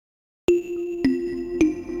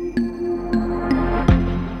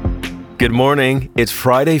Good morning. It's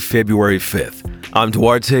Friday, February 5th. I'm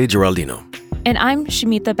Duarte Geraldino. And I'm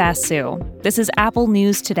Shamita Basu. This is Apple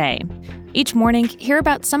News Today. Each morning, hear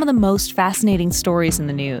about some of the most fascinating stories in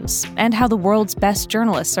the news and how the world's best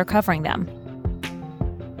journalists are covering them.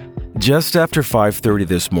 Just after 5:30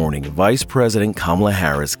 this morning, Vice President Kamala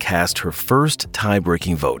Harris cast her first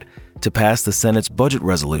tie-breaking vote to pass the Senate's budget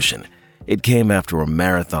resolution. It came after a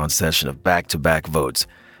marathon session of back-to-back votes.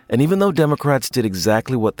 And even though Democrats did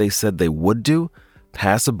exactly what they said they would do,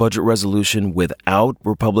 pass a budget resolution without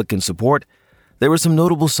Republican support, there were some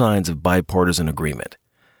notable signs of bipartisan agreement.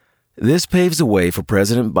 This paves the way for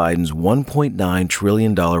President Biden's $1.9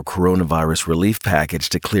 trillion coronavirus relief package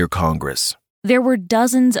to clear Congress. There were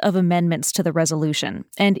dozens of amendments to the resolution,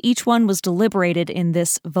 and each one was deliberated in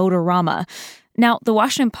this vote-a-rama. Now, the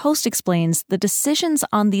Washington Post explains the decisions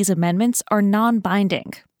on these amendments are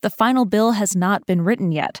non-binding. The final bill has not been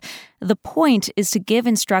written yet. The point is to give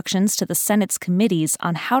instructions to the Senate's committees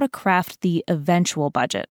on how to craft the eventual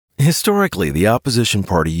budget. Historically, the opposition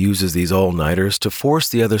party uses these all-nighters to force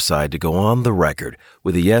the other side to go on the record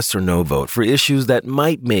with a yes or no vote for issues that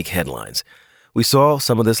might make headlines. We saw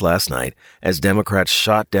some of this last night as Democrats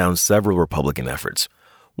shot down several Republican efforts.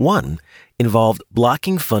 One involved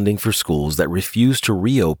blocking funding for schools that refused to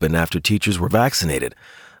reopen after teachers were vaccinated.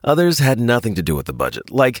 Others had nothing to do with the budget,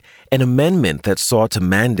 like an amendment that sought to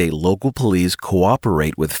mandate local police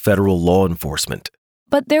cooperate with federal law enforcement.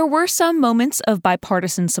 But there were some moments of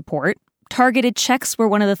bipartisan support. Targeted checks were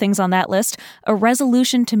one of the things on that list, a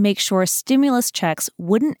resolution to make sure stimulus checks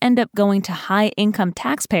wouldn't end up going to high-income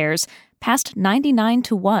taxpayers passed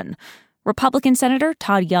 99-1. Republican Senator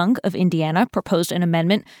Todd Young of Indiana proposed an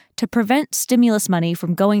amendment to prevent stimulus money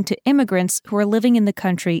from going to immigrants who are living in the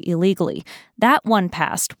country illegally. That one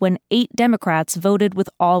passed when 8 Democrats voted with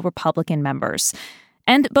all Republican members.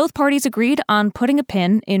 And both parties agreed on putting a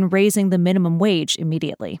pin in raising the minimum wage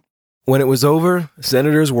immediately. When it was over,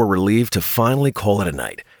 senators were relieved to finally call it a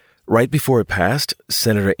night. Right before it passed,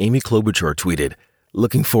 Senator Amy Klobuchar tweeted,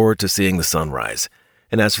 "Looking forward to seeing the sunrise."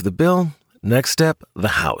 And as for the bill, next step, the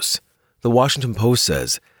House. The Washington Post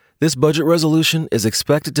says, this budget resolution is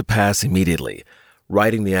expected to pass immediately.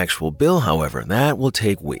 Writing the actual bill, however, that will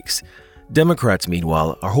take weeks. Democrats,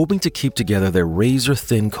 meanwhile, are hoping to keep together their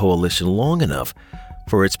razor-thin coalition long enough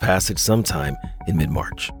for its passage sometime in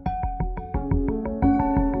mid-March.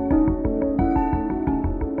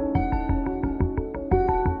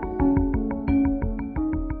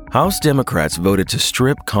 House Democrats voted to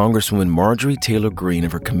strip Congresswoman Marjorie Taylor Greene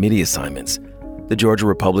of her committee assignments. The Georgia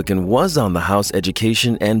Republican was on the House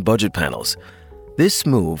Education and Budget panels. This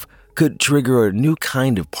move could trigger a new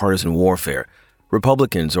kind of partisan warfare.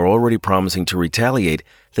 Republicans are already promising to retaliate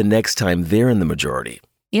the next time they're in the majority.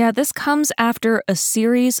 Yeah, this comes after a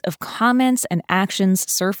series of comments and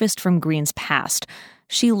actions surfaced from Greene's past.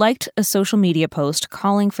 She liked a social media post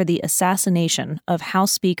calling for the assassination of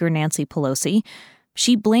House Speaker Nancy Pelosi.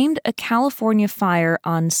 She blamed a California fire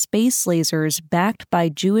on space lasers backed by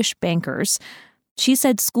Jewish bankers. She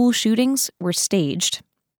said school shootings were staged.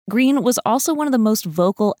 Greene was also one of the most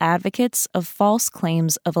vocal advocates of false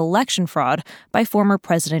claims of election fraud by former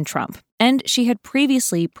President Trump, and she had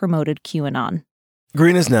previously promoted QAnon.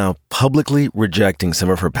 Greene is now publicly rejecting some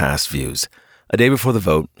of her past views. A day before the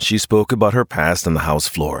vote, she spoke about her past on the House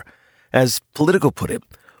floor. As Politico put it,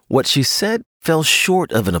 what she said fell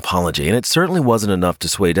short of an apology, and it certainly wasn't enough to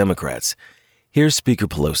sway Democrats. Here's Speaker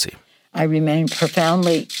Pelosi. I remain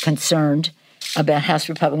profoundly concerned about House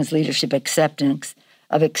Republicans' leadership acceptance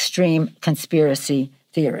of extreme conspiracy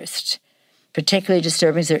theorists. Particularly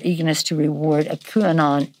disturbing is their eagerness to reward a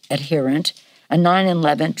QAnon adherent, a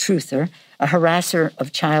 9/11 truther, a harasser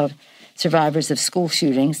of child survivors of school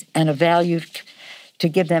shootings, and to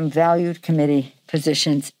give them valued committee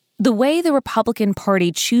positions. The way the Republican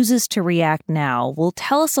Party chooses to react now will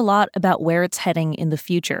tell us a lot about where it's heading in the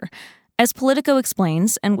future. As Politico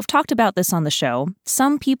explains, and we've talked about this on the show,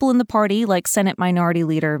 some people in the party, like Senate Minority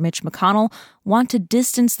Leader Mitch McConnell, want to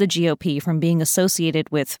distance the GOP from being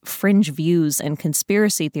associated with fringe views and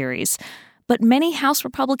conspiracy theories. But many House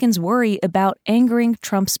Republicans worry about angering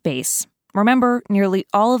Trump's base. Remember, nearly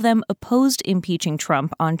all of them opposed impeaching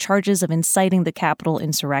Trump on charges of inciting the Capitol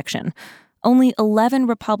insurrection. Only 11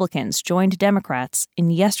 Republicans joined Democrats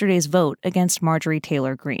in yesterday's vote against Marjorie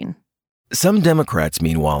Taylor Greene. Some Democrats,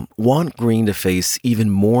 meanwhile, want Greene to face even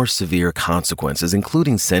more severe consequences,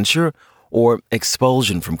 including censure or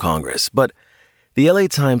expulsion from Congress. But the LA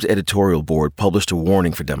Times editorial board published a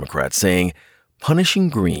warning for Democrats, saying punishing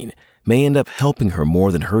Greene may end up helping her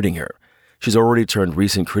more than hurting her. She's already turned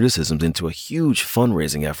recent criticisms into a huge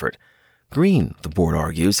fundraising effort. Greene, the board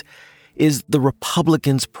argues, is the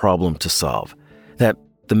Republicans' problem to solve. That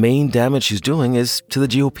the main damage she's doing is to the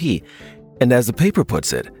GOP. And as the paper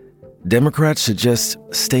puts it, Democrats should just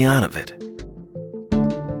stay out of it.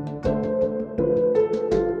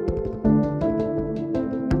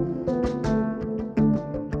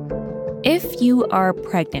 If you are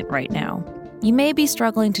pregnant right now, you may be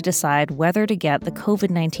struggling to decide whether to get the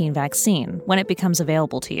COVID-19 vaccine when it becomes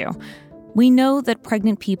available to you. We know that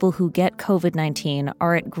pregnant people who get COVID-19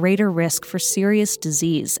 are at greater risk for serious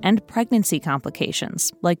disease and pregnancy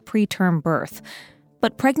complications, like preterm birth.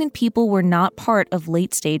 But pregnant people were not part of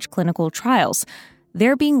late-stage clinical trials.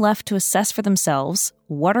 They're being left to assess for themselves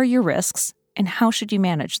what are your risks and how should you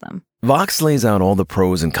manage them. Vox lays out all the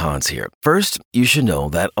pros and cons here. First, you should know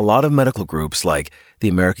that a lot of medical groups like the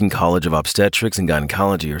American College of Obstetrics and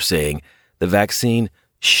Gynecology are saying the vaccine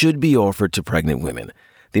should be offered to pregnant women.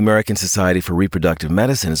 The American Society for Reproductive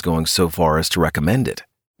Medicine is going so far as to recommend it.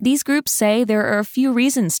 These groups say there are a few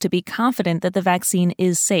reasons to be confident that the vaccine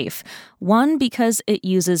is safe. One, because it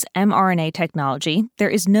uses mRNA technology. There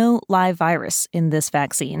is no live virus in this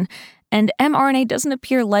vaccine. And mRNA doesn't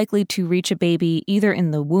appear likely to reach a baby either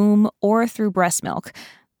in the womb or through breast milk.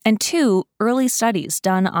 And two, early studies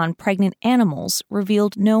done on pregnant animals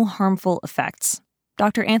revealed no harmful effects.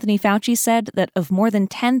 Dr. Anthony Fauci said that of more than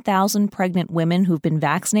 10,000 pregnant women who've been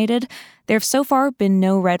vaccinated, there have so far been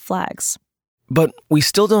no red flags. But we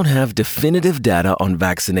still don't have definitive data on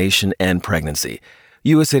vaccination and pregnancy.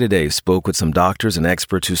 USA Today spoke with some doctors and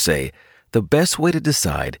experts who say the best way to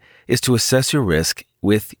decide is to assess your risk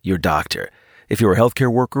with your doctor. If you're a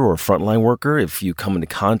healthcare worker or a frontline worker, if you come into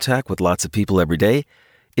contact with lots of people every day,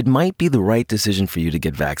 it might be the right decision for you to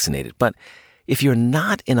get vaccinated. But if you're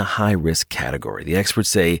not in a high-risk category, the experts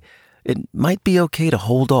say it might be okay to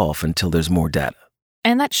hold off until there's more data.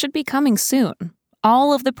 And that should be coming soon.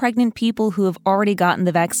 All of the pregnant people who have already gotten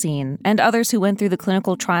the vaccine and others who went through the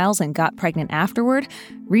clinical trials and got pregnant afterward,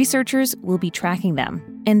 researchers will be tracking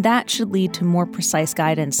them. And that should lead to more precise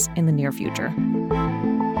guidance in the near future.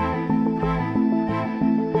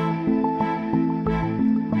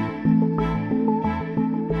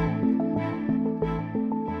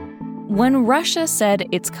 When Russia said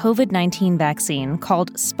its COVID-19 vaccine,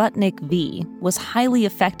 called Sputnik V, was highly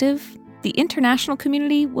effective, the international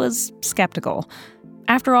community was skeptical.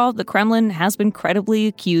 After all, the Kremlin has been credibly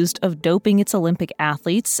accused of doping its Olympic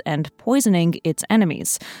athletes and poisoning its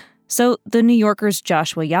enemies. So the New Yorker's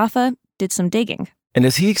Joshua Yaffa did some digging. And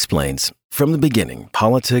as he explains, from the beginning,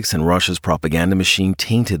 politics and Russia's propaganda machine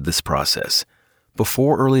tainted this process.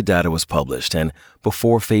 Before early data was published and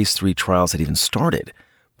before Phase 3 trials had even started,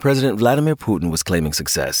 President Vladimir Putin was claiming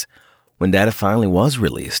success. When data finally was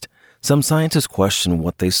released, some scientists questioned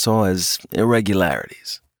what they saw as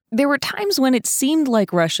irregularities. There were times when it seemed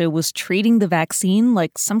like Russia was treating the vaccine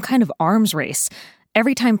like some kind of arms race.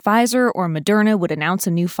 Every time Pfizer or Moderna would announce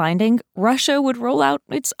a new finding, Russia would roll out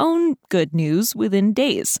its own good news within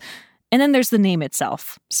days. And then there's the name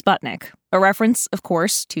itself, Sputnik, a reference, of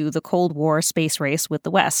course, to the Cold War space race with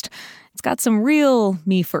the West. It's got some real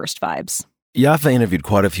me-first vibes. Yaffa interviewed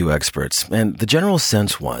quite a few experts, and the general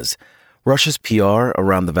sense was Russia's PR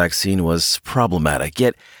around the vaccine was problematic.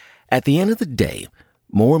 Yet, at the end of the day,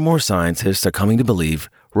 more and more scientists are coming to believe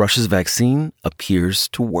Russia's vaccine appears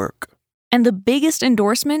to work. And the biggest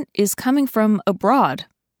endorsement is coming from abroad.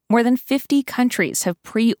 More than 50 countries have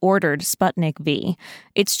pre-ordered Sputnik V.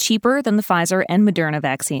 It's cheaper than the Pfizer and Moderna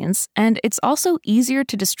vaccines, and it's also easier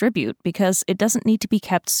to distribute because it doesn't need to be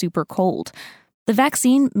kept super cold. The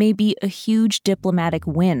vaccine may be a huge diplomatic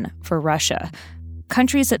win for Russia.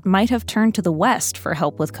 Countries that might have turned to the West for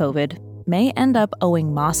help with COVID may end up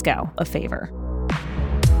owing Moscow a favor.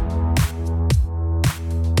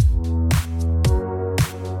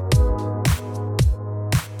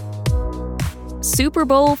 Super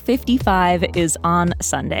Bowl 55 is on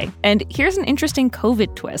Sunday. And here's an interesting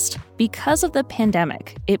COVID twist. Because of the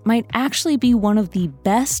pandemic, it might actually be one of the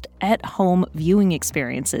best at-home viewing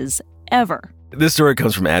experiences ever. This story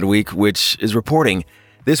comes from Adweek, which is reporting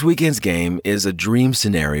this weekend's game is a dream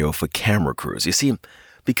scenario for camera crews. You see,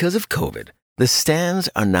 because of COVID, the stands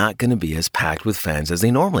are not going to be as packed with fans as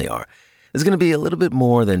they normally are. There's going to be a little bit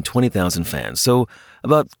more than 20,000 fans, so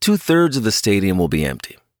about 2/3 of the stadium will be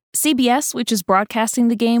empty. CBS, which is broadcasting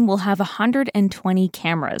the game, will have 120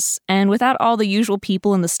 cameras. And without all the usual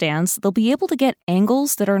people in the stands, they'll be able to get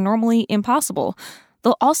angles that are normally impossible.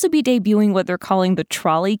 They'll also be debuting what they're calling the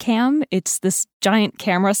trolley cam. It's this giant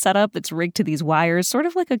camera setup that's rigged to these wires, sort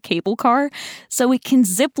of like a cable car, so it can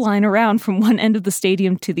zip line around from one end of the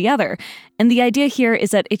stadium to the other. And the idea here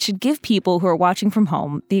is that it should give people who are watching from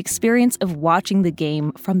home the experience of watching the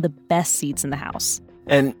game from the best seats in the house.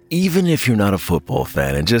 And even if you're not a football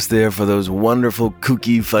fan and just there for those wonderful,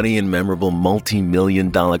 kooky, funny, and memorable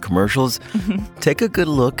multi-million-dollar commercials, take a good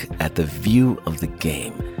look at the view of the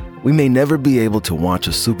game. We may never be able to watch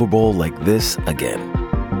a Super Bowl like this again.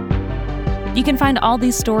 You can find all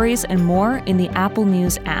these stories and more in the Apple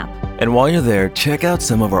News app. And while you're there, check out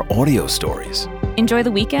some of our audio stories. Enjoy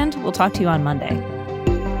the weekend. We'll talk to you on Monday.